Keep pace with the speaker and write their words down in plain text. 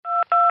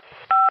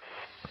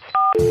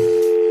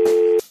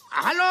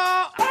Allô?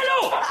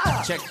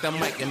 Check the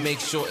mic and make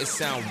sure it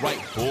sound right,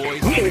 boys.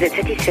 Si vous êtes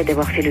satisfait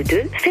d'avoir fait le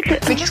 2, faites-le.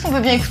 Mais qu'est-ce qu'on peut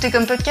bien écouter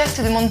comme podcast,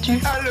 te demandes-tu?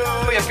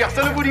 Allô, y'a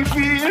personne au bout du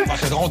fil?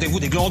 C'est le rendez-vous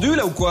des glandules,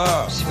 là, ou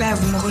quoi? Je sais pas,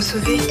 vous me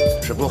recevez?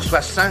 Je vous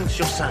reçois 5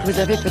 sur 5. Vous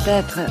avez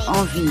peut-être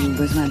envie ou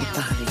besoin de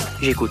parler.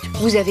 J'écoute.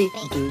 Vous avez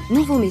de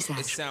nouveaux messages.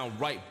 It sound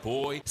right,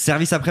 boy.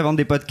 Service après-vente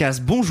des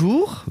podcasts,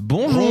 bonjour.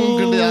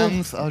 Bonjour.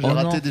 Ah, j'ai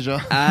raté non.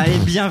 déjà. Ah, et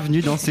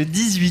bienvenue dans ce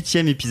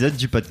 18e épisode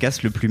du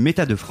podcast le plus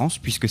méta de France,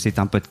 puisque c'est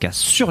un podcast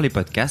sur les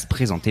podcasts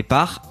présenté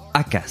par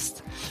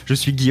Acast. Je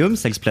suis Guillaume,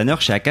 sales planner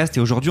chez Acast, et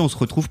aujourd'hui on se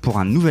retrouve pour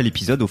un nouvel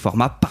épisode au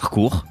format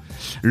parcours.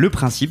 Le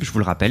principe, je vous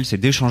le rappelle, c'est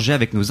d'échanger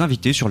avec nos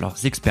invités sur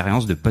leurs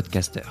expériences de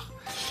podcasteurs.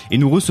 Et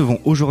nous recevons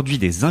aujourd'hui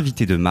des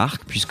invités de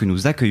marque, puisque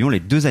nous accueillons les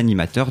deux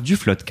animateurs du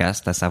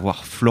Floodcast, à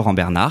savoir Florent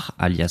Bernard,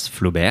 alias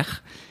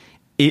Flaubert,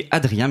 et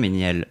Adrien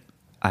Méniel,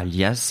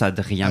 alias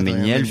Adrien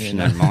Méniel,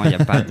 finalement, il n'y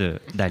a pas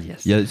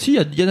d'alias. Il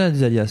y en a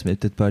des alias, mais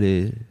peut-être pas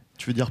les...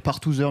 Tu veux dire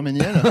Partouzeur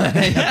Méniel?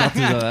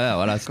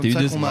 Voilà, c'était Comme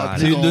ça une, qu'on m'a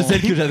appelé de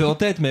celles que j'avais en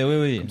tête, mais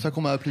oui. Comme ça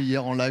qu'on m'a appelé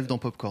hier en live dans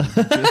Popcorn.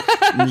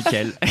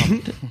 Nickel.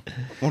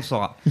 On le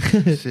saura.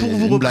 C'est Pour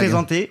vous une blague.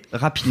 représenter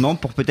rapidement,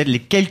 pour peut-être les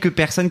quelques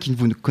personnes qui ne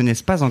vous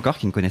connaissent pas encore,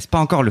 qui ne connaissent pas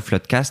encore le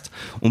Floodcast,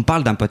 on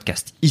parle d'un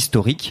podcast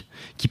historique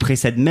qui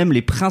précède même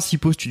les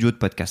principaux studios de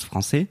podcasts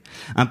français.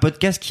 Un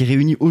podcast qui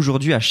réunit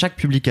aujourd'hui à chaque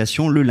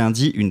publication, le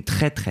lundi, une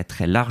très très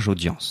très large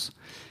audience.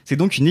 C'est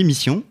donc une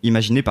émission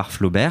imaginée par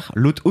Flaubert,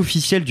 l'hôte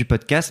officiel du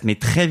podcast, mais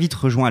très vite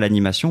rejoint à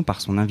l'animation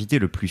par son invité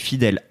le plus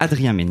fidèle,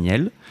 Adrien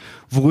Méniel.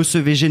 Vous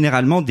recevez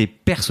généralement des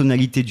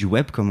personnalités du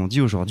web, comme on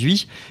dit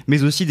aujourd'hui,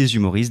 mais aussi des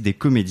humoristes, des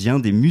comédiens,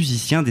 des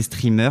musiciens, des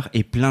streamers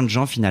et plein de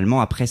gens finalement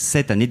après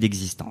 7 années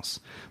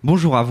d'existence.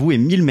 Bonjour à vous et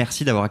mille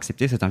merci d'avoir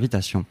accepté cette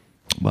invitation.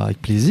 Bah,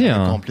 avec plaisir.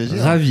 Avec grand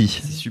plaisir. Ravi.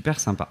 C'est super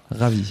sympa.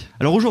 Ravi.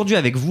 Alors aujourd'hui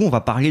avec vous, on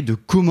va parler de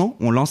comment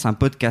on lance un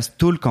podcast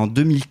talk en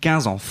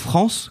 2015 en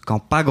France, quand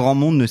pas grand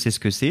monde ne sait ce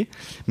que c'est.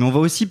 Mais on va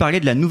aussi parler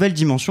de la nouvelle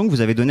dimension que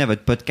vous avez donnée à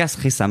votre podcast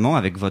récemment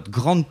avec votre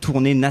grande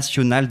tournée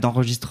nationale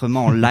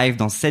d'enregistrement en live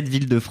dans 7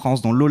 villes de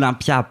France, dont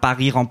l'Olympia à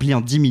Paris rempli en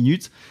 10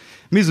 minutes.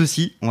 Mais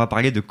aussi, on va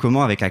parler de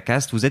comment avec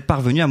Acast, vous êtes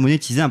parvenu à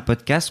monétiser un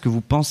podcast que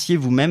vous pensiez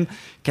vous-même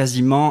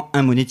quasiment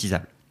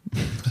immonétisable.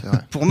 C'est vrai.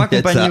 Pour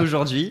m'accompagner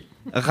aujourd'hui,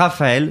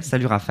 Raphaël,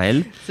 salut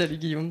Raphaël. Salut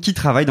Guillaume. Qui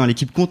travaille dans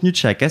l'équipe contenu de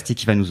chez Acast et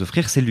qui va nous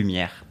offrir ses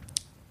lumières.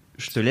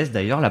 Je te laisse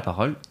d'ailleurs la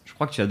parole. Je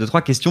crois que tu as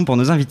 2-3 questions pour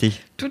nos invités.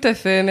 Tout à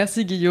fait,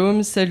 merci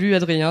Guillaume, salut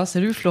Adrien,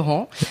 salut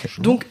Florent.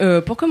 Donc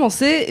pour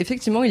commencer,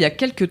 effectivement il y a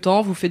quelques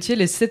temps vous fêtiez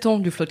les 7 ans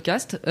du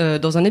Floodcast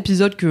dans un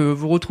épisode que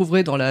vous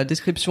retrouverez dans la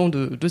description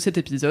de cet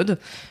épisode.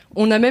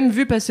 On a même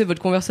vu passer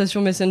votre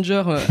conversation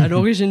Messenger à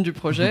l'origine du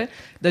projet,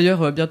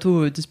 d'ailleurs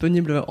bientôt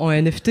disponible en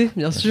NFT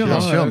bien sûr,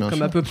 Bien sûr.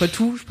 comme à peu près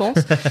tout je pense.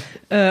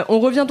 On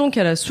revient donc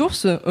à la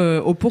source,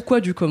 au pourquoi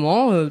du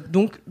comment,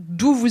 donc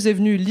d'où vous est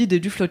venue l'idée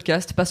du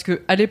Floodcast, parce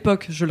que à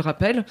l'époque, je le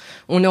rappelle,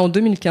 on est en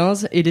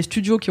 2015 et les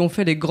studios qui ont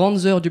fait les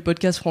grandes heures du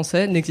podcast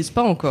français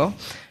n'existent pas encore.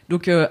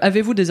 Donc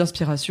avez-vous des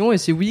inspirations et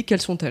si oui,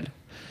 quelles sont-elles ?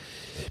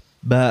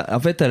 Bah, en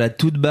fait, à la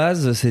toute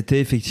base, c'était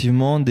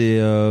effectivement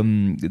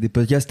des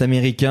podcasts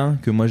américains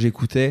que moi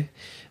j'écoutais,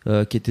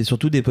 qui étaient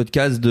surtout des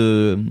podcasts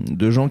de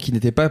gens qui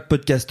n'étaient pas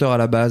podcasteurs à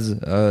la base.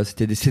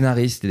 C'était des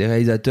scénaristes, des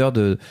réalisateurs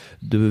de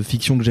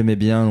fiction que j'aimais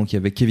bien. Donc il y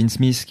avait Kevin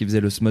Smith qui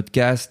faisait le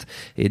Smodcast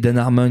et Dan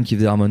Harmon qui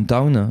faisait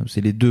Harmontown.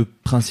 C'est les deux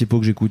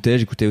principaux que j'écoutais.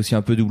 J'écoutais aussi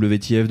un peu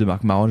WTF de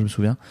Marc Maron, je me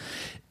souviens.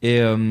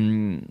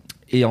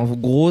 Et en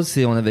gros,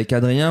 on avec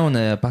Adrien, on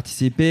a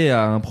participé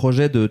à un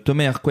projet de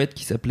Thomas Hercouet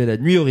qui s'appelait La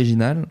Nuit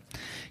Originale,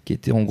 qui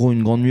était en gros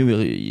une grande nuit où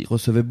il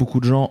recevait beaucoup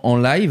de gens en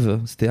live.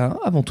 C'était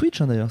avant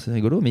Twitch d'ailleurs, c'est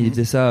rigolo, mais il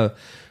faisait ça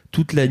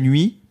toute la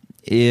nuit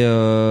et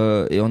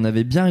on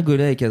avait bien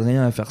rigolé avec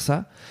Adrien à faire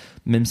ça,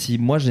 même si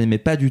moi je n'aimais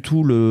pas du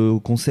tout le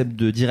concept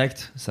de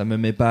direct. Ça me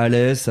met pas à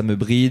l'aise, ça me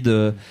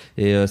bride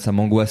et ça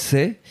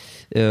m'angoissait.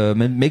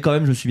 Mais quand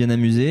même je me suis bien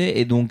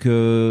amusé et donc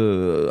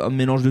un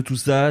mélange de tout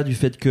ça, du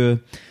fait que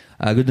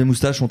à Golden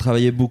Moustache on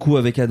travaillait beaucoup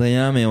avec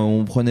Adrien mais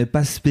on prenait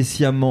pas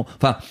spécialement,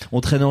 enfin on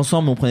traînait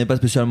ensemble mais on prenait pas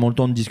spécialement le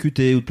temps de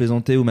discuter ou de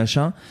plaisanter ou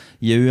machin.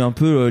 Il y a eu un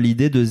peu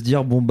l'idée de se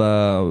dire bon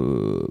bah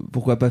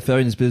pourquoi pas faire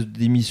une espèce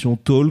d'émission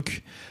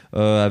talk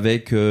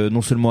avec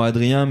non seulement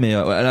Adrien mais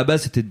à la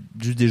base c'était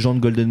juste des gens de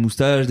Golden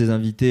Moustache, des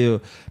invités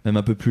même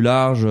un peu plus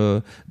larges,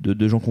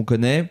 de gens qu'on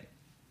connaît.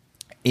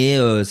 Et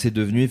c'est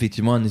devenu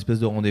effectivement un espèce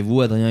de rendez-vous.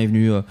 Adrien est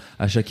venu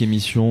à chaque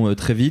émission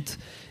très vite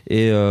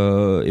et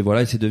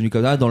voilà, et c'est devenu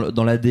comme ça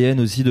dans l'ADN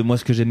aussi de moi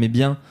ce que j'aimais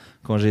bien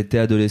quand j'étais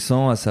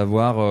adolescent, à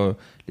savoir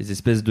les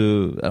espèces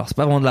de, alors c'est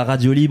pas vraiment de la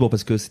radio libre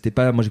parce que c'était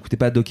pas, moi j'écoutais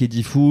pas Donkey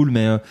Fool,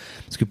 mais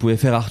ce que pouvaient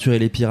faire Arthur et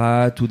les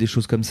pirates ou des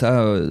choses comme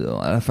ça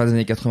à la fin des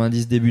années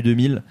 90 début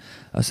 2000,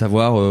 à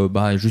savoir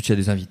juste il y a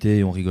des invités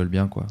et on rigole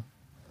bien quoi.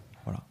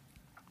 Voilà.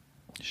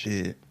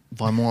 J'ai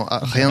vraiment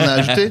rien à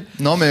ajouter.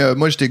 Non, mais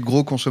moi j'étais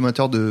gros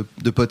consommateur de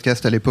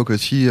podcasts à l'époque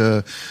aussi,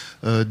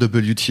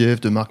 WTF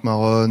de Marc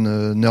Maron,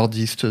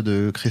 Nerdist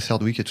de Chris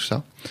Hardwick et tout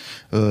ça.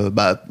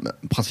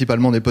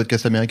 Principalement des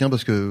podcasts américains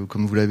parce que,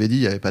 comme vous l'avez dit,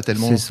 il n'y avait pas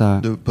tellement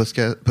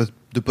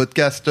de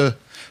podcasts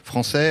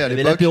français à Il y avait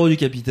l'époque. l'apéro du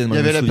capitaine. Il y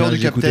avait l'apéro du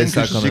capitaine que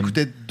ça,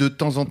 j'écoutais de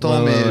temps en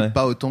temps, mais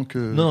pas autant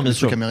que bien le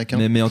sûr. truc américain.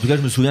 Mais en tout cas,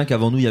 je me souviens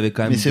qu'avant nous, il y avait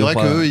quand même. Mais c'est vrai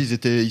qu'eux,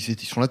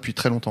 ils sont là depuis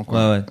très longtemps,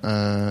 quoi.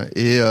 Ouais.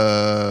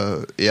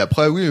 Et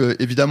après, oui,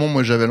 évidemment,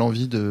 moi, j'avais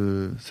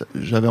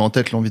en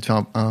tête l'envie de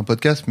faire un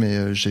podcast,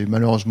 mais j'ai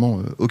malheureusement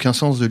aucun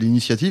sens de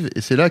l'initiative.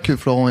 Et c'est là que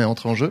Florent est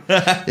entré en jeu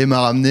et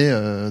m'a ramené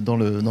dans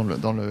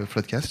le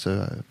Floodcast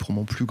pour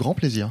mon plus grand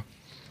plaisir.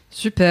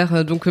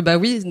 Super. Donc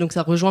donc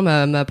ça rejoint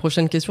ma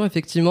prochaine question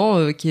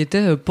effectivement, qui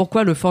était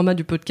pourquoi le format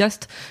du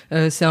podcast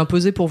s'est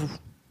imposé pour vous.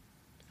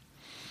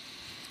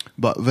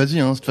 Bah vas-y,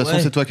 de toute façon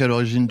c'est toi qui as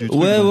l'origine du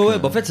truc. Ouais.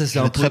 Bah, en fait ça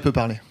s'est très peu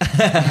parlé.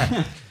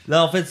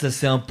 Là en fait ça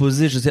s'est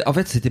imposé. En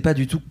fait c'était pas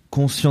du tout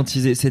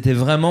conscientisé. C'était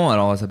vraiment.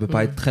 Alors ça peut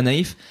paraître très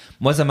naïf.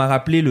 Moi ça m'a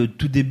rappelé le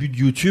tout début de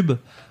YouTube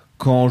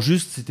quand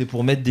juste c'était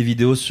pour mettre des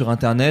vidéos sur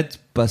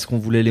Internet parce qu'on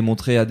voulait les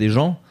montrer à des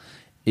gens.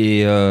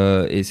 Et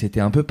c'était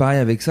un peu pareil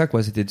avec ça,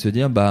 quoi. C'était de se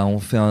dire, on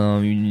fait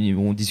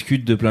on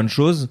discute de plein de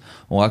choses,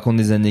 on raconte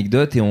des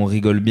anecdotes et on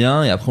rigole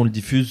bien, et après on le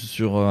diffuse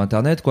sur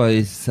Internet, quoi.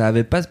 Et ça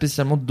avait pas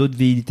spécialement d'autres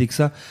velléités que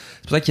ça.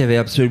 C'est pour ça qu'il y avait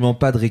absolument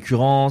pas de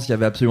récurrence, il y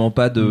avait absolument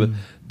pas de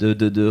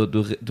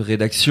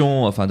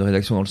rédaction, enfin de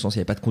rédaction dans le sens, il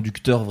y avait pas de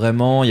conducteur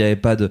vraiment, il y avait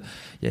pas de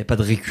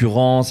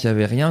récurrence, il y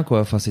avait rien,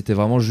 quoi. Enfin, c'était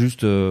vraiment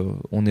juste,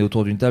 on est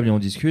autour d'une table et on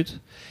discute.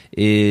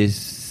 Et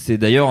c'est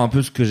d'ailleurs un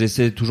peu ce que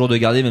j'essaie toujours de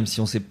garder, même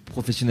si on s'est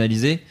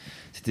professionnalisé.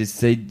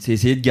 C'est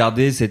essayer de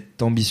garder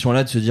cette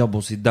ambition-là, de se dire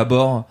bon, c'est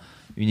d'abord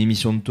une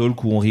émission de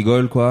talk où on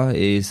rigole, quoi.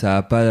 Et ça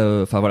a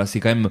pas, enfin voilà, c'est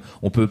quand même,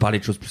 on peut parler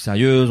de choses plus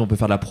sérieuses, on peut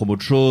faire de la promo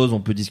de choses,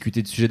 on peut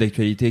discuter de sujets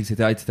d'actualité,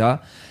 etc.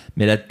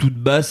 Mais la toute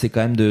base, c'est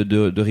quand même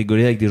de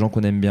rigoler avec des gens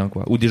qu'on aime bien,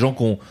 quoi. Ou des gens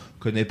qu'on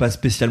connaît pas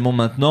spécialement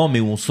maintenant,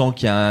 mais où on sent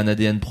qu'il y a un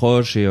ADN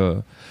proche. Et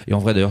en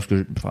vrai, d'ailleurs, je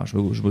vais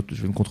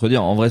me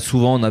contredire. En vrai,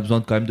 souvent, on a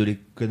besoin quand même de les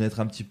connaître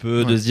un petit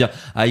peu, de se dire,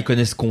 ils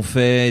connaissent ce qu'on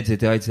fait,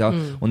 etc.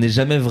 On n'est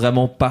jamais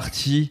vraiment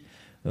parti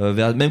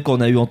même quand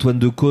on a eu Antoine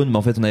Decaune, mais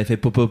en fait on avait fait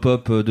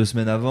Pop 2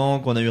 semaines avant.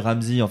 Quand on a eu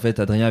Ramsey, en fait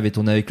Adrien avait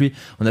tourné avec lui.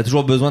 On a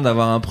toujours besoin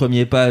d'avoir un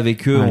premier pas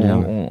avec eux.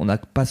 On n'a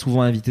pas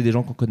souvent invité des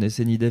gens qu'on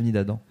connaissait ni d'Ève ni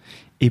d'Adam.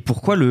 Et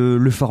pourquoi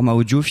le format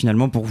audio,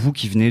 finalement, pour vous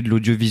qui venez de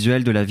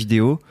l'audiovisuel, de la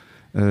vidéo,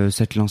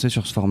 s'être lancé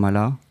sur ce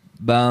format-là?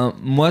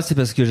 Moi c'est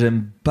parce que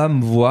j'aime pas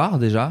me voir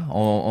déjà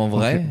en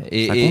vrai.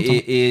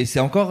 Et c'est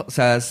encore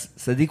ça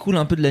découle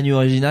un peu de la nuit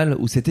originale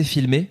où c'était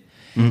filmé.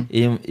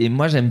 Et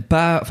moi j'aime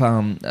pas,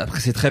 enfin après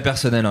c'est très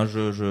personnel,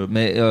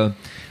 mais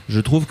je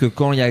trouve que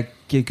quand il y a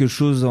quelque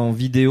chose en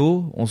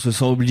vidéo, on se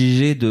sent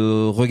obligé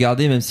de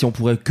regarder même si on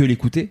pourrait que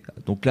l'écouter.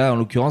 Donc là en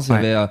l'occurrence il y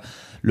avait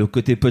le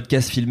côté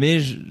podcast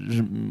filmé.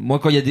 Moi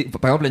quand il y a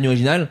par exemple la nuit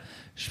originale,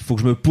 faut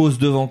que je me pose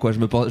devant, quoi. Je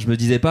me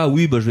disais pas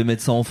je vais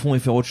mettre ça en fond et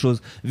faire autre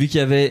chose. Vu qu'il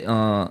y avait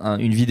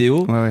une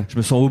vidéo, je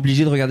me sens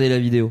obligé de regarder la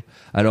vidéo.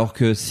 Alors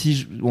que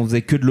si on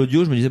faisait que de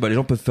l'audio, je me disais les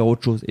gens peuvent faire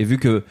autre chose. Et vu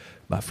que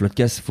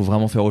Floodcast, il faut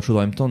vraiment faire autre chose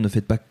en même temps. Ne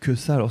faites pas que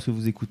ça lorsque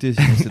vous écoutez,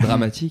 sinon c'est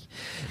dramatique.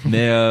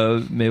 Mais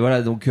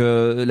voilà, donc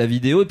la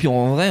vidéo. Et puis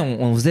en vrai,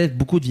 on faisait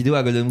beaucoup de vidéos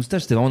à Golden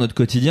Moustache. C'était vraiment notre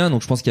quotidien.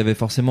 Donc je pense qu'il y avait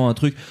forcément un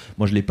truc.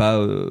 Moi, je l'ai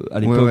pas à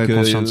l'époque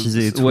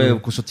conscientisé et tout.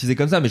 Conscientisé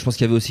comme ça. Mais je pense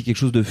qu'il y avait aussi quelque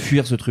chose de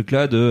fuir ce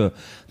truc-là.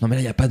 Non mais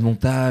là, il y a pas de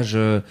montage.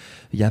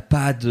 Il y a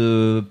pas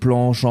de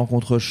plan chant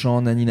contre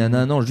chant, nani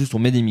nana. Non, juste on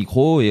met des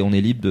micros et on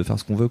est libre de faire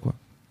ce qu'on veut, quoi.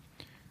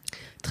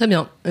 Très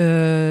bien.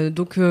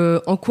 Donc,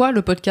 en quoi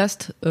le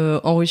podcast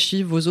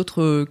enrichit vos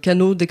autres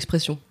canaux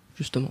d'expression,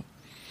 justement ?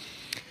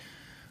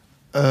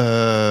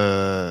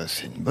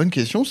 C'est une bonne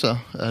question, ça,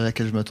 à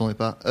laquelle je m'attendais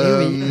pas.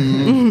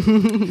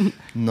 Oui.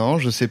 Non,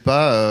 je sais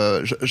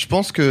pas. Je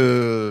pense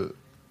que,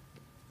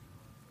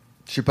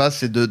 je sais pas,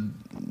 c'est de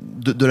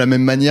la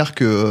même manière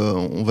que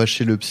on va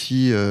chez le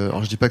psy.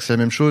 Alors, je dis pas que c'est la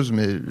même chose,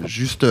 mais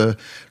juste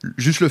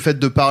le fait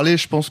de parler,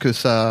 je pense que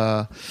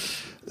ça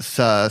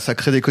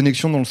crée des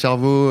connexions dans le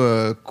cerveau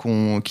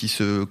qui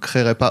se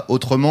créeraient pas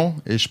autrement.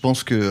 Et je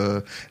pense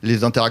que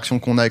les interactions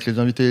qu'on a avec les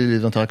invités,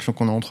 les interactions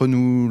qu'on a entre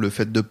nous, le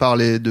fait de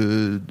parler,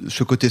 de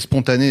ce côté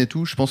spontané et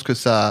tout, je pense que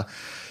ça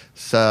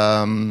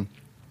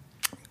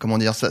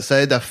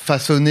aide à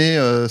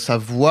façonner sa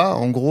voix,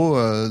 en gros,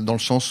 dans le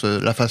sens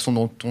la façon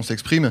dont on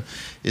s'exprime.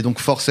 Et donc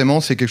forcément,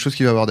 c'est quelque chose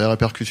qui va avoir des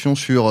répercussions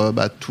sur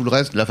tout le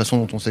reste, la façon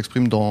dont on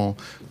s'exprime dans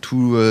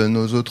tous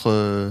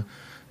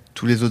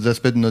tous les autres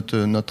aspects de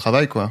notre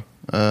travail, quoi.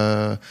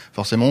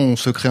 Forcément, on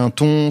se crée un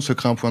ton, on se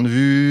crée un point de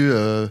vue,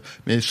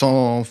 mais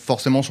sans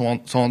forcément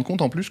s'en rendre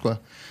compte en plus, quoi.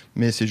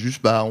 Mais c'est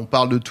juste, on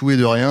parle de tout et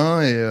de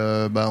rien, et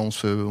on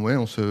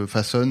se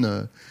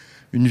façonne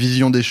une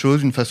vision des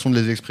choses, une façon de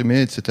les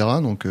exprimer, etc.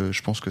 Donc,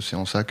 je pense que c'est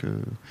en ça que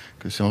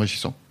c'est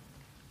enrichissant.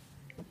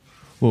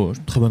 Oh,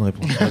 très bonne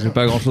réponse. J'ai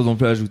pas grand chose non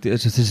plus à ajouter.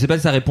 Je sais pas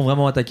si ça répond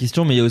vraiment à ta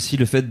question, mais il y a aussi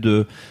le fait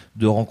de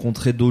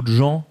rencontrer d'autres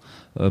gens.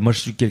 Moi, je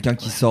suis quelqu'un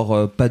qui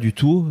sort pas du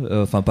tout,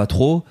 enfin pas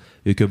trop,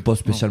 et qui aime pas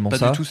spécialement pas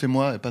ça. Pas du tout, c'est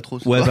moi, et pas trop.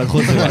 Ouais, pas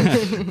trop, c'est vrai.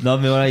 Non,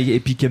 mais voilà, et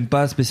puis qui aime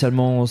pas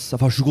spécialement ça.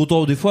 Enfin, je suis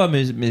content des fois,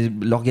 mais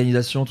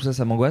l'organisation, tout ça,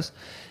 ça m'angoisse.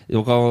 Et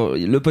donc,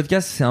 le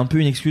podcast, c'est un peu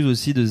une excuse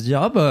aussi de se dire,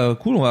 ah bah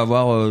cool, on va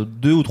avoir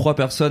 2 ou 3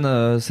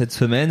 personnes cette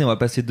semaine et on va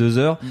passer 2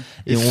 heures.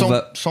 Et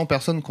 100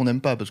 personnes qu'on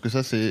n'aime pas, parce que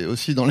ça, c'est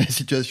aussi dans les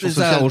situations c'est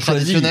ça, sociales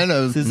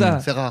traditionnelles,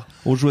 c'est rare.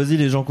 On choisit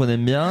les gens qu'on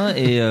aime bien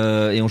et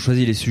on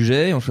choisit les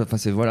sujets. Enfin,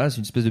 c'est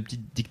une espèce de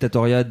petite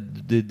dictatoriat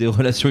des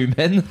relations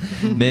humaines.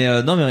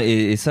 Mais non,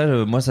 mais ça,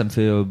 moi, ça me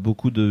fait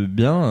beaucoup de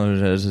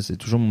bien. C'est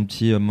toujours mon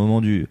petit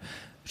moment du.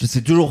 Je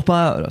sais toujours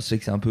pas, alors je sais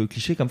que c'est un peu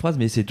cliché comme phrase,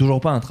 mais c'est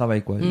toujours pas un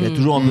travail, quoi. Il y a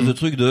toujours un peu ce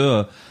truc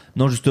de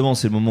non, justement,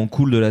 c'est le moment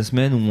cool de la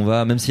semaine où on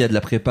va, même s'il y a de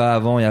la prépa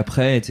avant et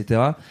après,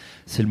 etc.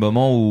 C'est le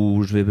moment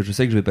où je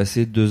sais que je vais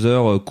passer 2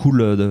 heures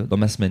cool dans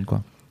ma semaine,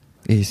 quoi.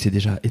 Et c'est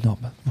déjà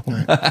énorme.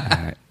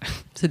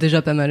 C'est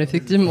déjà pas mal,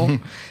 effectivement.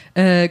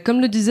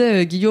 Comme le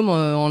disait Guillaume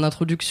en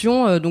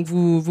introduction, donc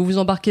vous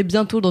embarquez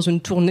bientôt dans une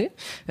tournée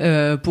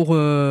pour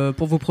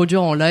vous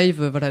produire en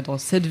live, voilà, dans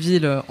 7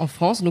 villes en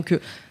France. Donc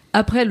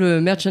après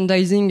le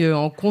merchandising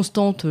en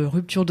constante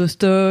rupture de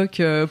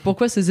stock,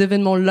 pourquoi ces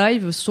événements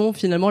live sont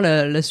finalement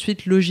la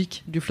suite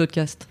logique du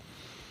Floodcast ?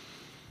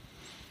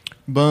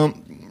 Ben,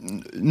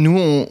 nous,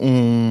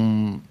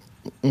 on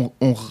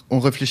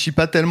réfléchit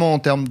pas tellement en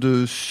termes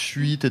de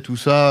suite et tout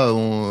ça.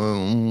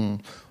 On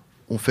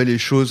fait les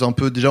choses un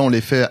peu. Déjà, on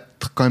les fait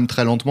quand même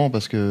très lentement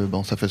parce que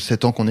ça fait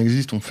 7 ans qu'on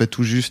existe. On fait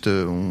tout juste.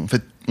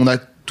 On a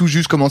tout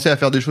juste commencé à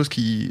faire des choses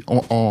qui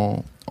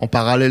en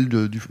parallèle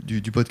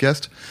du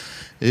podcast.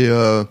 Et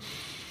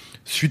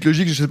suite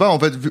logique, je sais pas. En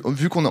fait,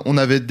 vu qu'on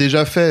avait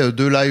déjà fait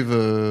 2 lives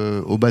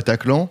au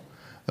Bataclan,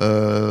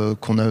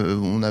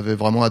 on avait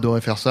vraiment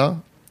adoré faire ça.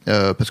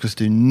 Parce que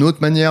c'était une autre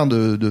manière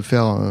de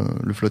faire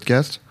le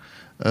Floodcast.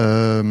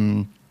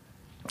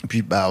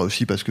 Puis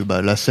aussi parce que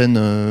la scène,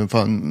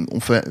 on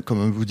fait,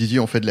 comme vous disiez,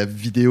 on fait de la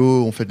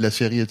vidéo, on fait de la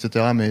série,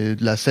 etc. Mais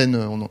de la scène,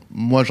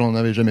 moi j'en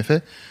avais jamais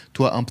fait.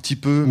 Toi un petit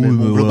peu, mais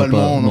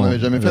globalement on n'en avait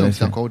jamais fait, donc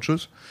c'est encore autre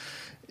chose.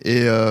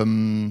 Et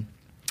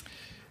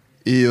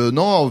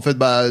non, en fait,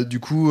 du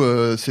coup,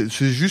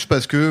 c'est juste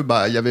parce que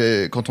il y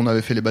avait, quand on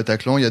avait fait les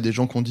Bataclan, il y a des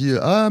gens qui ont dit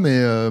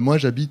mais moi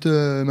j'habite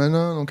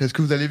maintenant, donc est-ce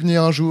que vous allez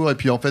venir un jour? Et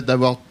puis en fait,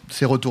 d'avoir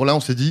ces retours-là, on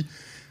s'est dit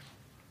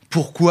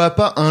pourquoi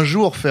pas un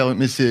jour faire.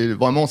 Mais c'est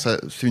vraiment ça,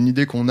 c'est une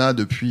idée qu'on a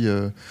depuis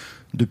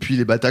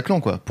les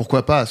Bataclan, quoi.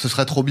 Pourquoi pas? Ce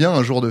serait trop bien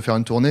un jour de faire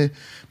une tournée,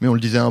 mais on le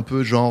disait un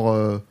peu genre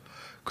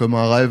comme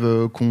un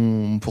rêve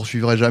qu'on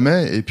poursuivrait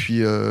jamais. Et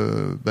puis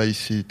il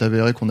s'est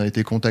avéré qu'on a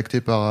été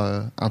contacté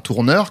par un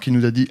tourneur qui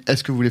nous a dit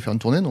est-ce que vous voulez faire une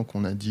tournée? Donc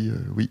on a dit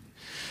oui.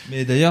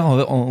 Mais d'ailleurs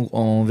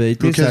en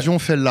vérité l'occasion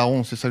fait le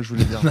larron, c'est ça que je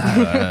voulais dire.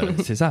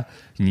 C'est ça,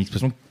 une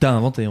expression que t'as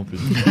inventée en plus,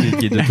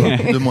 qui est de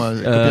toi. De moi,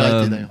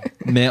 copyrighté d'ailleurs.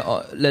 Mais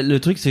le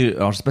truc c'est,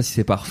 alors je sais pas si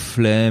c'est par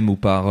flemme ou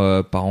par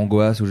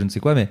angoisse ou je ne sais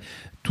quoi, mais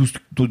tout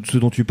ce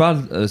dont tu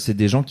parles, c'est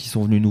des gens qui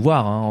sont venus nous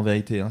voir, en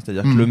vérité.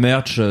 C'est-à-dire que le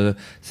merch,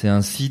 c'est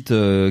un site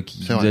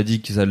qui nous a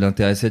dit que ça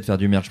l'intéressait de faire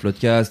du merch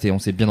podcast et on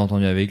s'est bien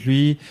entendu avec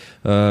lui.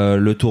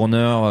 Le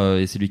tourneur,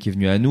 et c'est lui qui est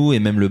venu à nous. Et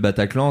même le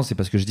Bataclan, c'est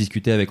parce que je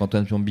discutais avec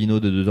Antoine Piombino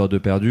de 2 heures de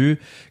perdu,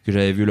 que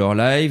j'avais vu leur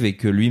live et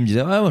que lui me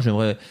disait moi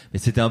j'aimerais. Mais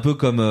c'était un peu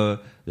comme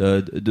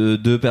de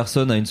 2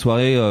 personnes à une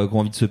soirée qui ont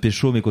envie de se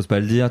pécho mais qu'osent pas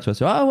le dire, tu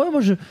vois.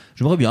 Moi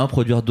j'aimerais bien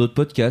produire d'autres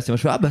podcasts. Et moi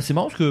je fais c'est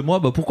marrant parce que moi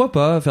pourquoi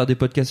pas faire des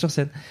podcasts sur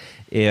scène.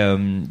 Et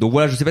donc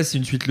voilà, je sais pas si c'est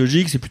une suite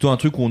logique, c'est plutôt un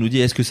truc où on nous dit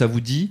est-ce que ça vous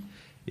dit,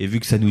 et vu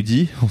que ça nous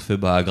dit, on fait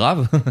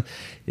grave.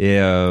 Et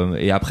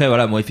après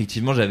voilà, moi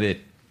effectivement j'avais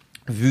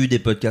vu des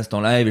podcasts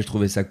en live et je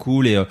trouvais ça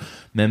cool, et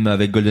même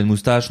avec Golden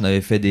Moustache on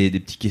avait fait des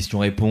petits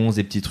questions-réponses,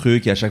 des petits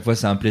trucs, et à chaque fois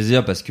c'est un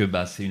plaisir parce que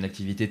c'est une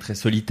activité très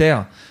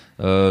solitaire,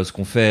 ce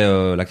qu'on fait,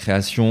 la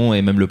création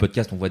et même le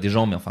podcast, on voit des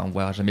gens mais enfin on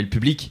voit jamais le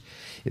public.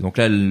 Et donc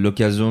là,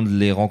 l'occasion de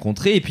les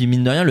rencontrer. Et puis,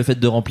 mine de rien, le fait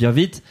de remplir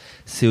vite,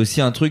 c'est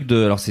aussi un truc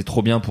alors c'est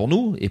trop bien pour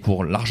nous et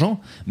pour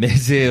l'argent, mais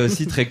c'est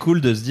aussi très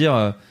cool de se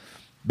dire,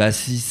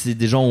 si c'est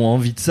des gens ont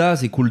envie de ça,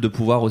 c'est cool de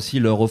pouvoir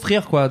aussi leur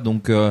offrir, quoi.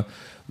 Donc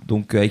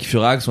avec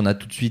Furax, on a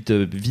tout de suite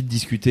vite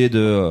discuté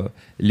de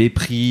les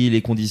prix,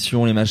 les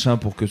conditions, les machins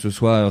pour que ce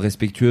soit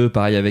respectueux.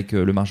 Pareil avec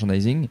le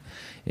merchandising.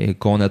 Et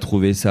quand on a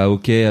trouvé ça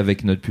ok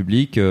avec notre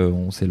public,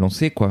 on s'est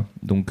lancé, quoi.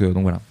 Donc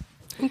voilà.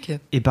 Okay.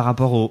 Et par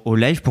rapport au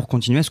live, pour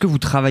continuer, est-ce que vous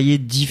travaillez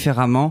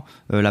différemment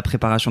la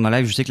préparation d'un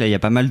live? Je sais que là, il y a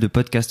pas mal de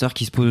podcasteurs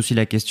qui se posent aussi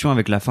la question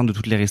avec la fin de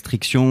toutes les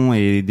restrictions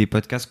et des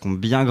podcasts qui ont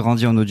bien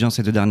grandi en audience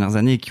ces 2 dernières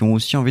années et qui ont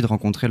aussi envie de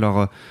rencontrer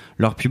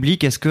leur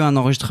public. Est-ce qu'un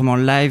enregistrement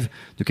live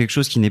de quelque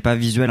chose qui n'est pas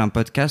visuel, un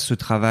podcast, se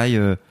travaille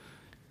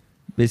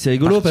Mais c'est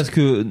rigolo parce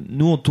que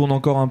nous on tourne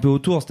encore un peu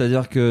autour,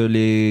 c'est-à-dire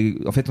que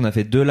en fait on a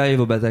fait 2 lives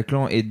au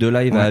Bataclan et 2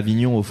 lives à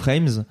Avignon au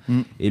Frames,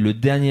 et le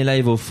dernier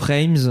live au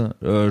Frames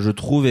je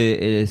trouve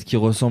est ce qui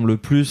ressemble le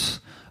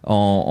plus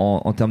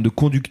en termes de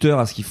conducteur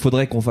à ce qu'il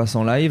faudrait qu'on fasse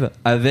en live,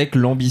 avec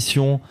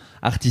l'ambition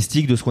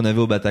artistique de ce qu'on avait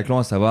au Bataclan,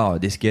 à savoir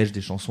des sketchs,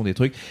 des chansons, des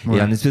trucs, et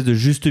un espèce de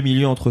juste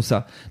milieu entre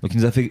ça. Donc il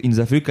nous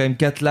a fallu quand même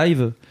 4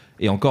 lives,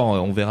 et encore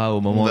on verra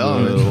au moment,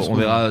 on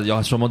verra, il y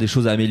aura sûrement des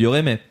choses à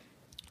améliorer, mais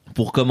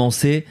pour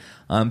commencer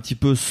à un petit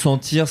peu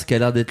sentir ce qui a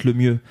l'air d'être le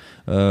mieux.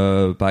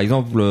 Par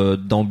exemple,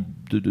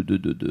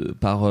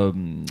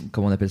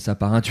 comment on appelle ça,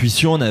 par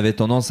intuition, on avait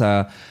tendance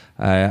à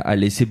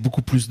laisser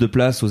beaucoup plus de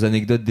place aux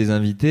anecdotes des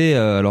invités,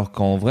 alors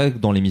qu'en vrai,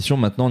 dans l'émission,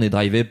 maintenant, on est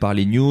drivé par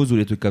les news ou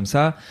les trucs comme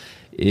ça.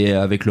 Et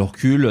avec le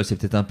recul, c'est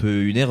peut-être un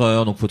peu une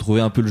erreur. Donc, faut trouver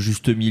un peu le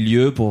juste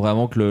milieu pour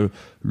vraiment que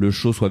le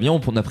show soit bien.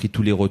 On a pris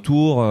tous les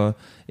retours.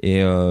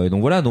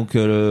 Donc voilà. Donc,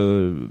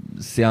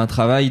 c'est un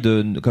travail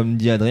comme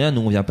dit Adrien,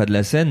 nous, on vient pas de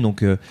la scène.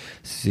 Donc,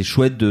 c'est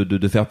chouette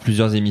de faire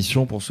plusieurs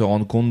émissions pour se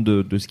rendre compte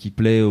de ce qui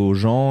plaît aux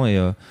gens.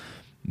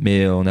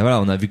 Mais on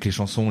a vu que les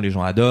chansons, les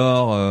gens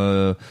adorent.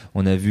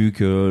 On a vu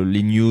que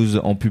les news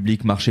en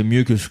public marchaient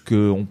mieux que ce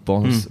que on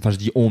pense. Enfin, je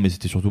dis mais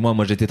c'était surtout moi.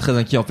 Moi, j'étais très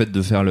inquiet en fait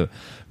de faire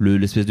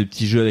l'espèce de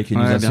petit jeu avec les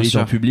news insolites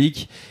en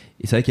public.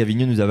 Et c'est vrai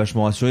qu'Avignon nous a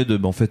vachement rassuré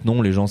en fait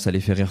non, les gens ça les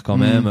fait rire quand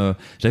même.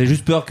 J'avais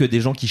juste peur que des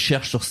gens qui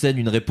cherchent sur scène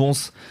une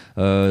réponse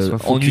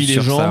ennuient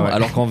les gens, ça,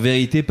 alors qu'en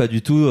vérité pas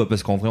du tout,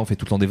 parce qu'en vrai on fait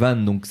tout le temps des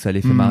vannes, donc ça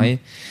les fait marrer.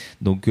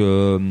 Donc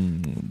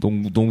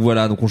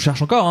voilà, donc on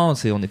cherche encore,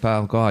 on n'est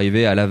pas encore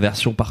arrivé à la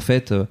version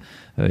parfaite.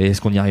 Et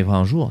est-ce qu'on y arrivera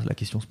un jour ? La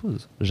question se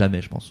pose.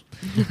 Jamais, je pense.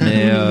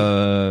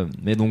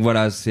 Mais donc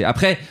voilà,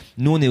 après,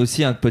 nous on est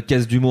aussi un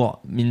podcast d'humour.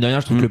 Mine de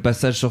rien, je trouve que le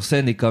passage sur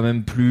scène est quand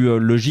même plus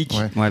logique.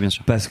 Ouais, bien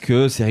sûr. Parce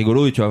que c'est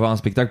rigolo et tu vas voir un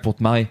spectacle pour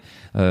te marrer.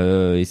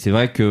 Et c'est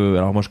vrai que,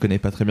 alors moi je connais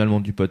pas très bien le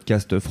monde du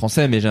podcast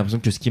français, mais j'ai l'impression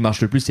que ce qui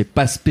marche le plus, c'est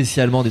pas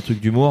spécialement des trucs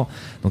d'humour.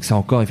 Donc c'est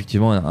encore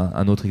effectivement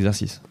un autre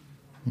exercice.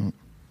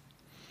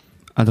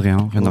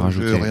 Adrien, rien à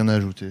rajouter. Rien à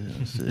ajouter.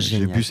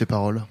 J'ai bu ces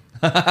paroles.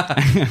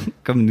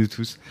 Comme nous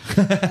tous.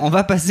 On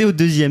va passer au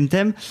deuxième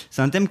thème.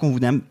 C'est un thème qu'on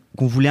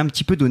voulait un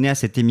petit peu donner à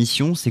cette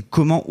émission. C'est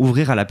comment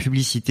ouvrir à la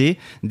publicité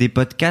des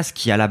podcasts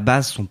qui à la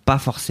base sont pas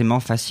forcément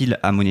faciles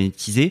à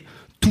monétiser,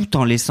 tout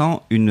en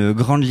laissant une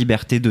grande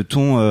liberté de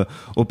ton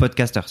aux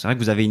podcasteurs. C'est vrai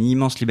que vous avez une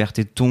immense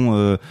liberté de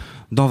ton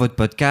dans votre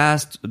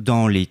podcast,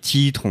 dans les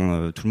titres,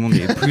 tout le monde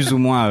est plus ou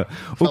moins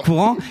au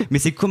courant, mais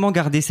c'est comment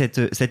garder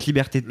cette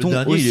liberté de ton le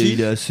dernier, aussi.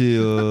 Il est assez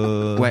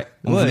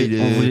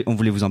on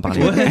voulait vous en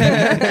parler.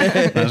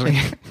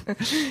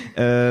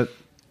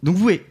 Donc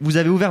vous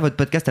avez ouvert votre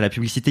podcast à la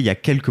publicité il y a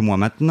quelques mois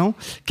maintenant.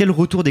 Quel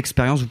retour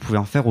d'expérience vous pouvez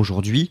en faire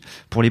aujourd'hui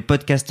pour les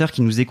podcasteurs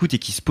qui nous écoutent et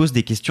qui se posent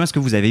des questions? Est-ce que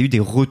vous avez eu des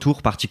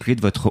retours particuliers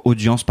de votre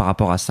audience par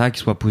rapport à ça,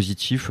 qu'ils soient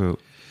positifs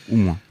ou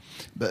moins?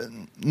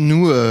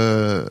 Nous,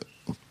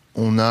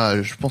 on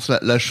a, je pense,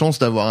 la chance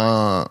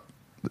d'avoir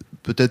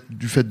peut-être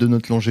du fait de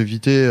notre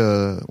longévité,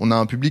 on a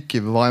un public qui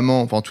est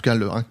vraiment, enfin en tout cas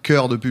un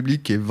cœur de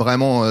public qui est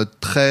vraiment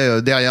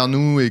très derrière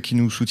nous et qui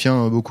nous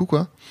soutient beaucoup,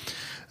 quoi.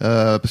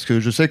 Parce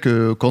que je sais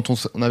que quand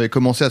on avait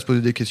commencé à se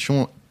poser des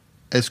questions,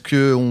 est-ce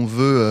que on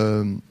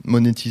veut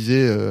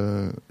monétiser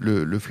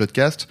le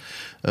Floodcast,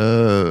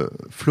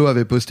 Flo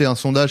avait posté un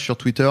sondage sur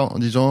Twitter en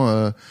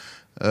disant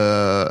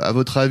à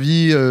votre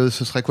avis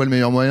ce serait quoi le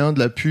meilleur moyen, de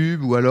la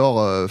pub ou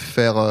alors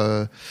faire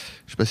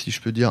je sais pas si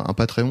je peux dire un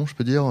Patreon, je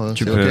peux dire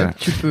tu peux, okay.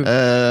 Tu peux.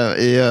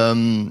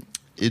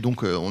 Et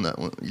donc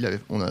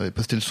on avait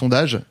posté le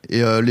sondage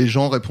et les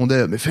gens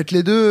répondaient mais faites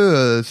les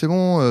deux, c'est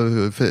bon,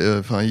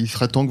 enfin il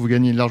serait temps que vous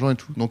gagniez de l'argent et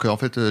tout. Donc en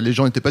fait les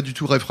gens n'étaient pas du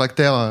tout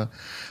réfractaires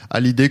à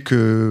l'idée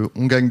que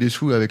on gagne des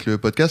sous avec le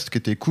podcast, ce qui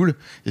était cool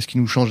et ce qui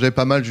nous changeait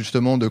pas mal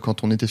justement de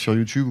quand on était sur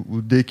YouTube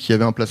où dès qu'il y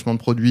avait un placement de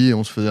produit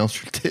on se faisait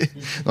insulter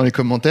dans les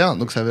commentaires.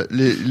 Donc ça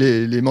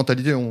les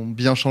mentalités ont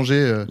bien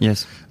changé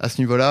à ce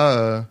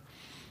niveau-là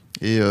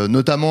et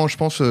notamment je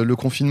pense le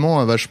confinement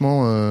a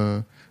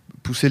vachement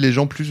pousser les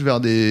gens plus vers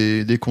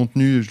des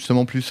contenus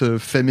justement plus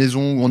faits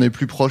maison où on est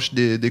plus proche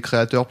des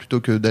créateurs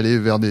plutôt que d'aller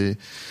vers des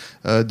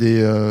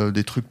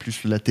trucs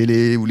plus la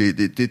télé ou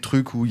des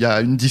trucs où il y a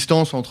une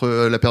distance entre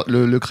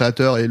le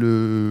créateur et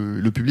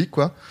le public,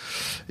 quoi.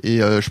 Et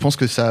je pense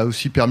que ça a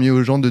aussi permis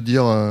aux gens de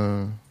dire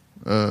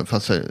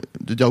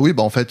de dire oui,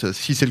 en fait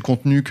si c'est le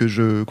contenu que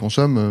je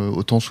consomme,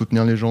 autant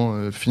soutenir les gens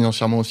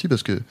financièrement aussi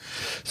parce que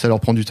ça leur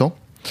prend du temps.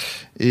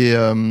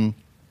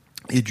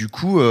 Et du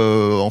coup,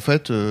 en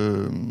fait,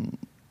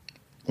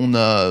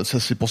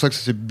 c'est pour ça que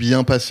ça s'est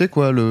bien passé,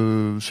 quoi.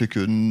 C'est que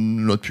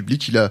notre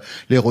public,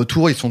 les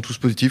retours, ils sont tous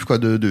positifs, quoi,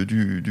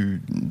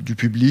 du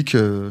public.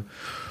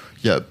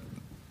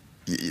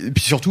 Et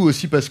puis surtout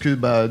aussi parce que,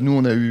 nous,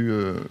 on a eu,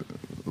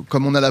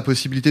 comme on a la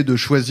possibilité de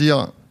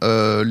choisir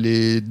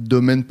les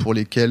domaines pour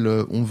lesquels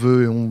on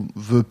veut et on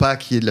veut pas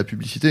qu'il y ait de la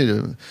publicité.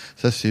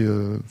 Ça, c'est,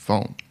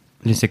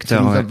 les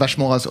secteurs, ça nous a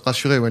vachement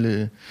rassuré,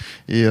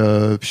 et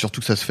puis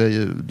surtout que ça se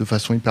fait de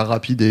façon hyper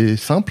rapide et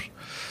simple.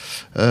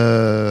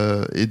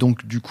 Et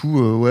donc du coup,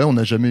 on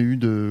n'a jamais eu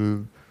il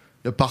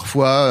y a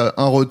parfois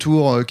un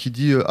retour qui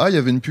dit il y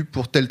avait une pub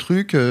pour tel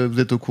truc, vous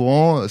êtes au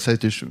courant, ça a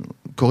été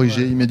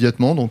corrigé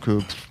immédiatement. Donc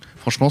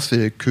franchement,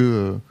 c'est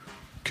que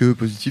que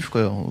positif,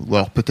 quoi. Ou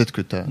alors peut-être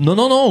que t'as. Non,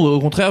 au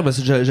contraire, parce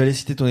que j'allais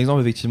citer ton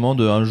exemple, effectivement,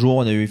 un jour,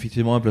 on a eu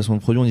effectivement un placement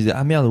de produit, on disait,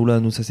 ah merde, oula,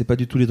 nous, ça c'est pas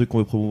du tout les trucs qu'on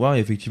veut promouvoir, et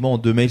effectivement, en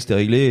 2 mails, c'était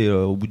réglé, et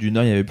au bout d'une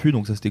heure, il n'y avait plus,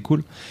 donc ça c'était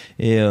cool.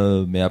 Et,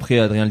 mais après,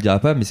 Adrien le dira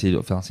pas, mais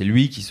c'est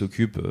lui qui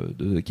s'occupe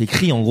qui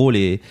écrit, en gros,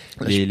 les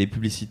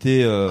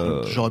publicités,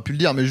 J'aurais pu le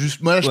dire, mais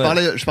juste, moi, là,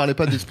 je parlais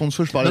pas des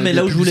sponsors, je parlais non, mais des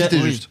là où je voulais,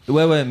 publicités, juste.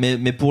 Ouais,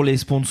 mais pour les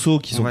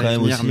sponsors qui sont quand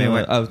même aussi,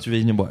 ah, tu vas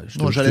venir,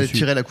 Non, j'allais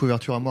tirer la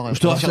couverture à moi. Je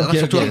te rassure,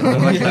 sur toi.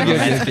 Ok.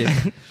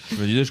 Je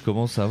me disais, je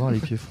commence à avoir les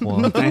pieds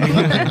froids.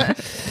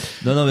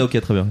 non, mais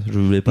ok, très bien. Je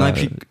voulais pas. Non, et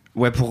puis,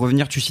 pour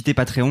revenir, tu citais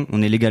Patreon.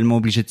 On est légalement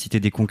obligé de citer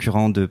des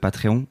concurrents de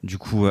Patreon. Du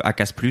coup,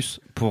 Acas Plus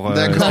pour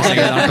D'accord. dans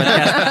le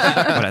podcast.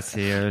 Voilà,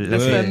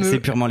 c'est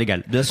purement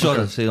légal. Bien sûr,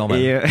 c'est normal.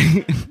 Et,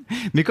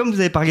 mais comme vous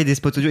avez parlé des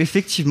spots audio,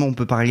 effectivement, on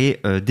peut parler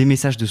des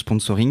messages de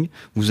sponsoring.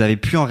 Vous avez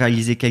pu en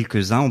réaliser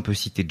quelques-uns. On peut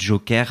citer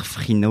Joker,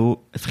 Freenow,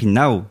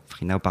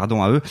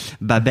 pardon, à eux,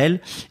 Babel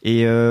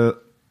et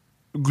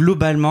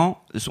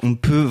globalement, on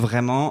peut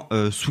vraiment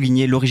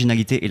souligner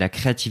l'originalité et la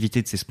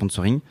créativité de ces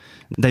sponsorings.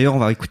 D'ailleurs, on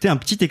va écouter un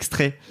petit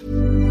extrait.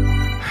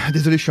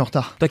 Désolé, je suis en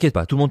retard. T'inquiète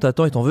pas, tout le monde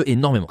t'attend et t'en veux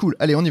énormément. Cool,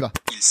 allez, on y va.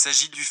 Il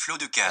s'agit du flot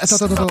de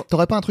casse. Attends,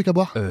 t'aurais pas un truc à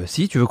boire?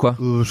 Si, tu veux quoi?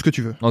 Ce que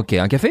tu veux. Ok,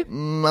 un café?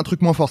 Un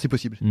truc moins fort si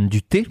possible.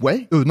 Du thé?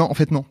 Ouais? Non, en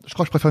fait non. Je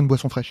crois que je préfère une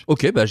boisson fraîche.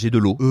 Ok, bah j'ai de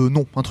l'eau.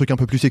 Non, un truc un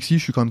peu plus sexy,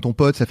 je suis quand même ton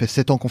pote, ça fait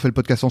 7 ans qu'on fait le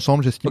podcast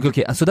ensemble, j'estime.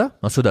 Ok, un soda?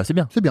 Un soda, c'est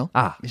bien. C'est bien.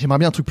 Ah, Mais j'aimerais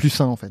bien un truc plus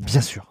sain en fait.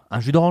 bien sûr. Un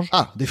jus d'orange?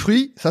 Ah, des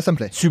fruits, ça me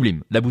plaît.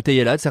 Sublime. La bouteille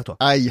est là, sers-toi.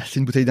 Aïe, c'est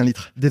une bouteille d'1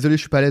 litre. Désolé,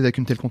 je suis pas à l'aise avec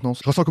une telle contenance.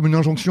 Je ressens comme une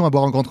injonction à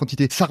boire en grande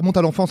quantité. Ça remonte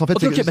à l'enfance en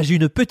fait. Ok, bah j'ai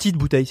une petite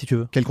bouteille si tu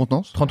veux. Quelle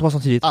contenance? 33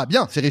 centilitres. Ah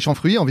bien, c'est riche en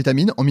fruits, en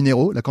vitamines, en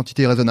minéraux, la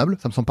quantité est raisonnable,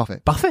 ça me semble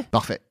parfait. Parfait.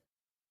 Parfait.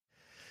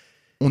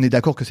 On est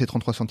d'accord que c'est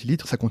 33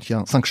 centilitres, ça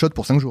contient 5 shots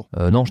pour 5 jours.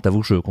 Non, je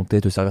t'avoue, je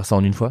comptais te servir ça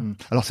en une fois.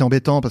 Alors c'est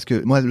embêtant parce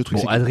que moi le truc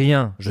Bon, c'est que...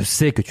 Adrien, je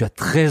sais que tu as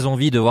très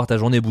envie de voir ta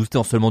journée boostée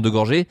en seulement 2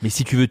 gorgées, mais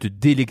si tu veux te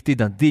délecter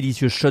d'un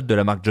délicieux shot de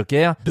la marque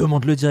Joker,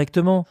 demande-le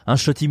directement. Un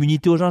shot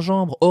immunité au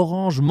gingembre,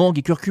 orange, mangue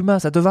et curcuma,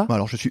 ça te va?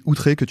 Alors je suis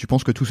outré que tu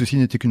penses que tout ceci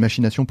n'était qu'une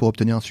machination pour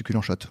obtenir un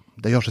succulent shot.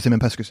 D'ailleurs je sais même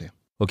pas ce que c'est.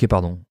 Ok,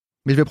 pardon.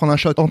 Mais je vais prendre un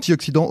shot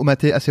antioxydant au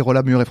maté,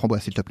 acérola, mûre et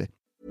framboise s'il te plaît.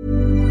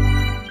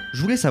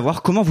 Je voulais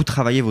savoir comment vous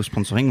travaillez vos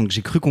sponsorings. Donc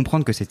j'ai cru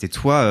comprendre que c'était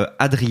toi,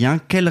 Adrien.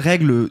 Quelles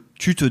règles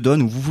tu te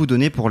donnes ou vous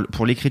donnez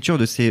pour l'écriture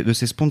de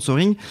ces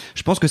sponsorings?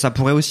 Je pense que ça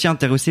pourrait aussi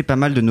intéresser pas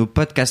mal de nos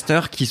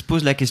podcasteurs qui se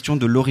posent la question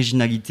de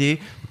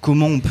l'originalité.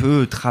 Comment on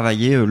peut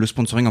travailler le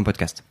sponsoring en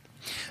podcast?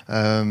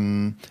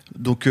 Moi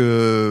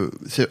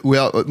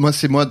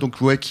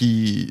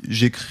qui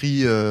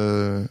j'écris.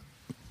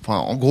 Enfin,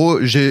 en gros,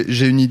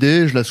 j'ai une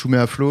idée, je la soumets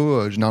à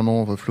Flo.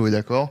 Généralement, Flo est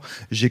d'accord.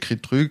 J'écris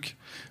le truc.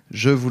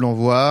 Je vous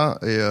l'envoie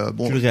et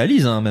bon. Tu le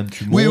réalises, hein, même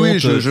tu montes. Oui,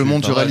 je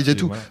monte, je réalisais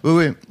tout.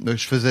 Voilà. Oui.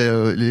 Je faisais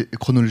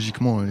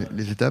chronologiquement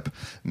les étapes,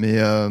 mais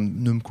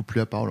ne me coupe plus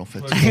la parole en fait.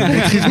 Je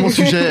maîtrise mon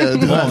sujet.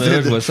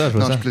 Je vois ça.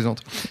 Je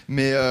plaisante.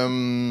 Mais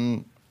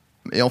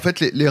et en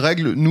fait, les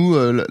règles, nous,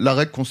 la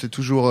règle qu'on s'est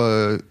toujours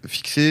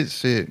fixée,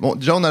 c'est bon.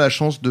 Déjà, on a la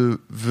chance de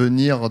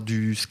venir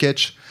du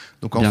sketch,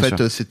 donc en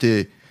fait,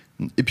 c'était.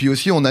 Et puis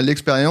aussi, on a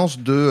l'expérience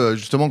de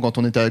justement quand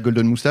on était à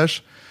Golden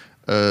Moustache.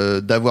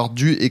 D'avoir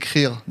dû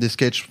écrire des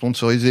sketchs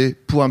sponsorisés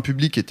pour un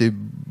public qui était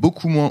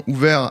beaucoup moins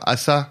ouvert à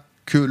ça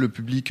que le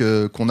public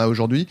qu'on a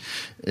aujourd'hui.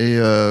 Et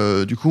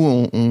du coup,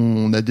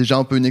 on a déjà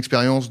un peu une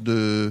expérience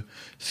de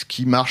ce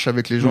qui marche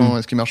avec les gens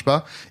et ce qui marche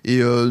pas. Et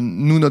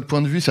nous, notre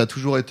point de vue, ça a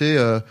toujours été,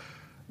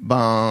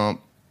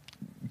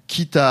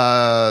 quitte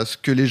à ce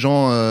que les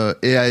gens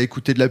aient à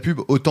écouter de la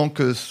pub, autant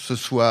que ce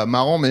soit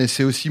marrant. Mais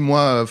c'est aussi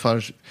moi, enfin,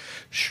 je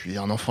suis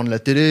un enfant de la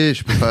télé,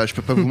 je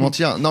peux pas vous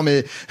mentir. Non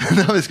mais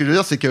ce que je veux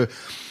dire c'est que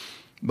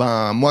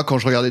moi quand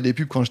je regardais des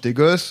pubs quand j'étais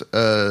gosse,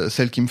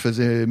 celles qui me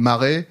faisaient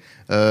marrer,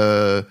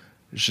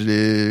 je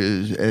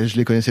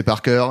les connaissais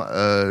par cœur,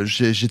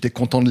 j'étais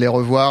content de les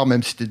revoir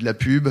même si c'était de la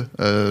pub.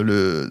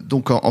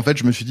 Donc en fait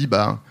je me suis dit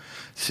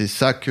c'est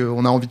ça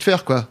qu'on a envie de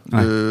faire quoi,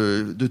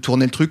 de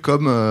tourner le truc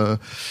comme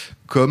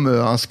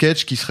un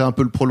sketch qui serait un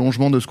peu le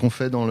prolongement de ce qu'on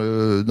fait dans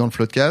le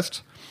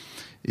Floodcast.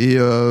 Et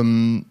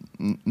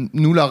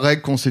nous, la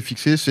règle qu'on s'est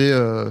fixée, c'est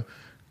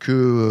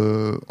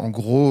que, en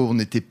gros, on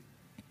était,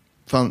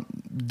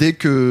 dès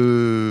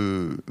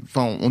que,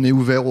 on est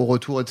ouvert au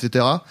retour,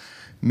 etc.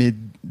 Mais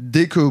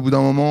dès qu'au bout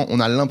d'un moment, on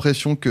a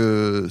l'impression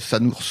que ça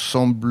nous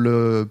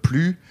ressemble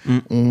plus,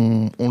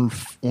 on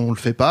le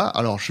fait pas.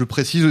 Alors, je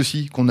précise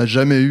aussi qu'on n'a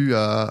jamais eu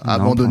à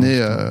abandonner.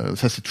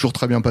 Ça s'est toujours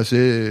très bien passé.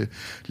 Et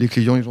les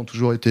clients, ils ont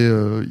toujours été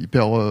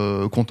hyper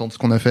contents de ce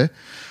qu'on a fait.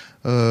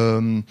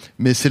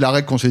 Mais c'est la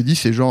règle qu'on s'est dit,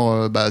 c'est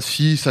genre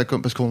si ça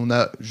parce qu'on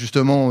a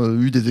justement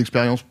eu des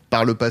expériences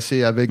par le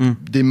passé avec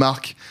des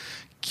marques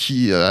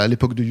qui à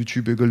l'époque de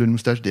YouTube et Golden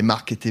Moustache, des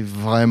marques qui étaient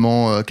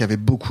vraiment qui avaient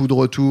beaucoup de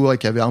retours et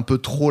qui avaient un peu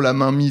trop la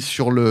main mise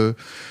sur le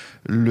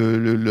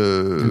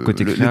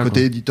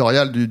côté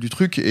éditorial du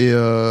truc et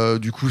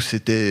du coup ça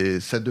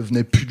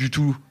devenait plus du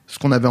tout ce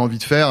qu'on avait envie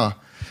de faire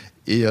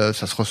et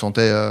ça se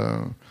ressentait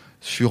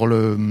sur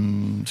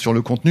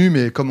le contenu,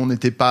 mais comme on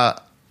n'était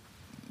pas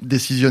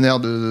décisionnaire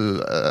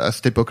à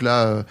cette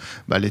époque-là,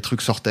 les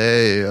trucs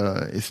sortaient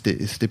et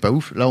c'était pas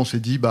ouf. Là, on s'est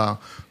dit,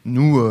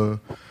 nous,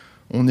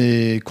 on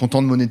est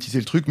content de monétiser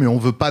le truc, mais on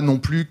veut pas non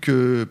plus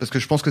parce que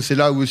je pense que c'est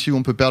là où aussi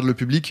on peut perdre le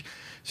public.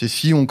 C'est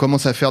si on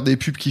commence à faire des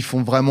pubs qui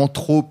font vraiment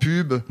trop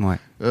pub,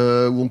 où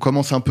on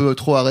commence un peu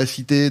trop à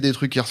réciter des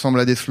trucs qui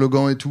ressemblent à des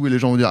slogans et tout, et les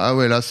gens vont dire ah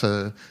ouais là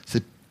ça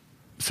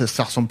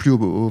ressemble plus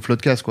au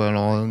Floodcast quoi.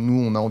 Alors nous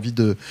on a envie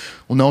de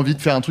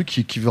faire un truc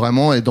qui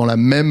vraiment est dans le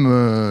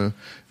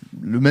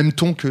même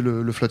ton que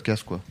le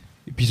Floodcast quoi.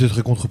 Et puis ce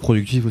serait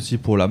contre-productif aussi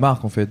pour la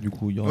marque en fait. Du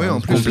coup il y aurait en un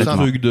plus,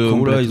 truc de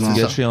oula ils ont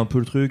ça. gâché un peu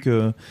le truc.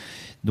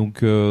 Donc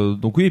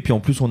oui, et puis en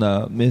plus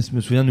mais je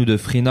me souviens nous de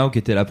Free Now qui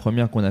était la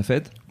première qu'on a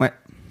faite. Ouais.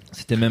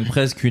 C'était même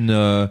presque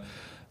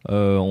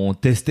on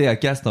testait à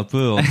cast un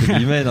peu entre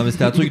guillemets. Non mais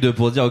c'était un truc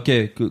pour dire ok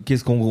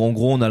qu'est-ce qu'en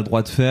gros on a le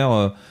droit de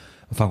faire.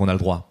 Enfin qu'on a le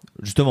droit.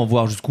 Justement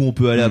voir jusqu'où on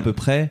peut aller à peu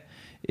près.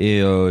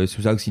 Et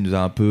c'est ça que ça nous a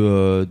un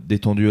peu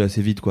détendu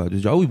assez vite quoi, de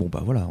se dire ah oui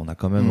voilà on a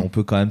quand même on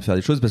peut quand même faire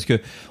des choses parce que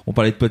on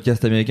parlait de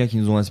podcasts américains qui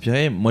nous ont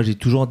inspirés. Moi j'ai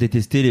toujours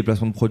détesté les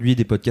placements de produits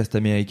des podcasts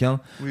américains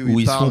où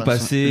ils se font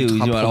passer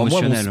alors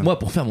moi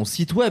pour faire mon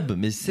site web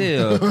mais c'est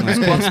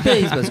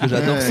Squarespace parce que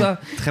j'adore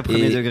ça très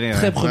premier degré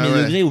très premier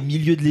degré au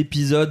milieu de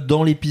l'épisode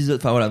dans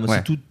l'épisode enfin voilà moi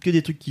c'est tout que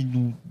des trucs qui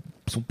nous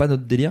sont pas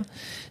notre délire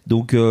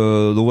donc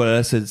voilà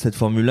là, cette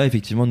formule là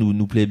effectivement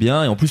nous plaît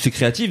bien et en plus c'est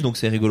créatif donc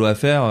c'est rigolo à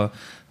faire.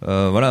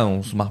 Voilà,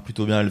 on se marre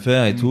plutôt bien à le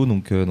faire et tout,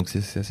 donc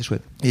c'est assez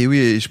chouette. Et oui,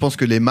 et je pense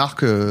que les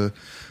marques,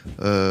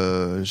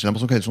 j'ai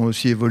l'impression qu'elles ont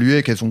aussi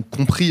évolué, qu'elles ont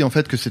compris en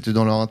fait que c'était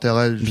dans leur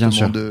intérêt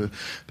justement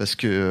parce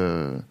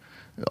que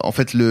en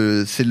fait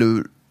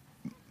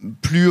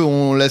plus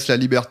on laisse la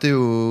liberté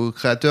aux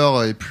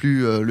créateurs et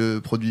plus le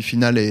produit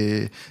final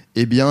est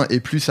bien et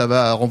plus ça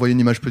va renvoyer une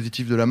image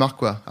positive de la marque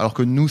quoi. Alors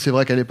que nous, c'est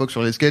vrai qu'à l'époque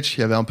sur les sketchs,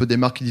 il y avait un peu des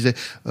marques qui disaient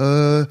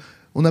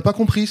on n'a pas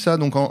compris ça,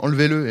 donc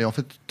enlevez-le. Et en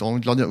fait, t'as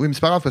envie de leur dire, oui, mais c'est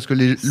pas grave, parce que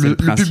le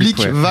public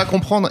va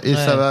comprendre et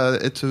ça va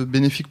être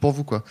bénéfique pour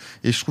vous, quoi.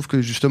 Et je trouve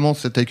que justement,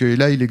 cet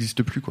accueil-là, il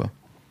n'existe plus, quoi.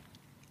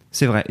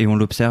 C'est vrai, et on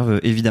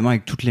l'observe évidemment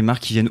avec toutes les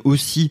marques qui viennent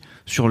aussi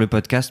sur le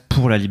podcast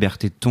pour la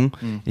liberté de ton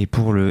et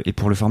pour le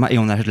format. Et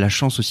on a de la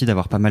chance aussi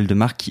d'avoir pas mal de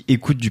marques qui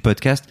écoutent du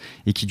podcast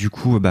et qui du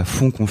coup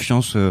font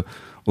confiance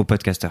aux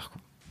podcasteurs, quoi.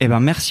 Eh ben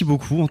merci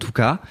beaucoup en tout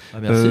cas.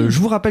 Je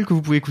vous rappelle que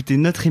vous pouvez écouter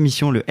notre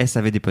émission, le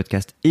SAV des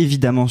podcasts,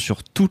 évidemment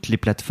sur toutes les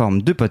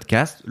plateformes de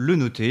podcast. Le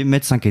noter,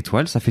 mettre 5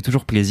 étoiles, ça fait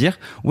toujours plaisir.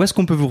 Où est-ce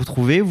qu'on peut vous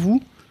retrouver,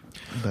 vous ?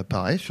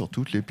 Pareil, sur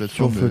toutes les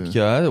plateformes.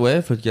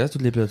 Sur Floodcast,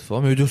 toutes les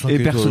plateformes. Et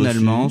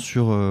personnellement,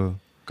 sur...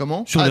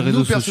 Comment ? Sur les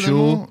réseaux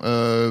sociaux.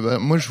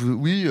 Moi,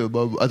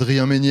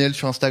 Adrien Méniel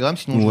sur Instagram.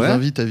 Sinon, je vous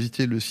invite à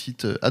visiter le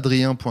site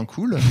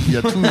adrien.cool. Il y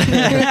a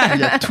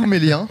tous mes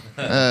liens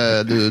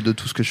de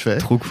tout ce que je fais.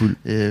 Trop cool.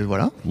 Et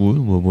voilà. Oui,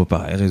 moi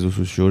pareil, réseaux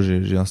sociaux.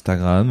 J'ai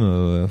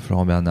Instagram,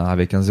 Florent Bernard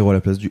avec un 0 à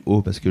la place du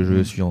O parce que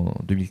je suis en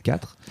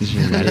 2004. Tu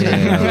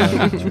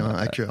es un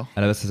hacker.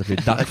 À la base, ça s'appelait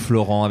Dark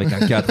Florent avec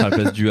un 4 à la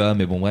place du A,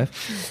 mais bon,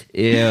 bref.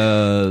 Et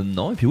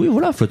non, et puis oui,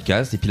 voilà,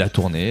 Floodcast et puis la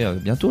tournée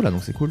bientôt là,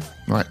 donc c'est cool.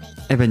 Ouais.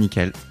 Eh ben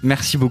nickel.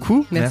 Merci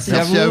beaucoup. Merci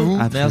à vous.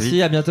 À très vite.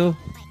 Merci, à bientôt.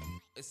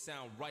 It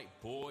sound right,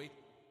 boy.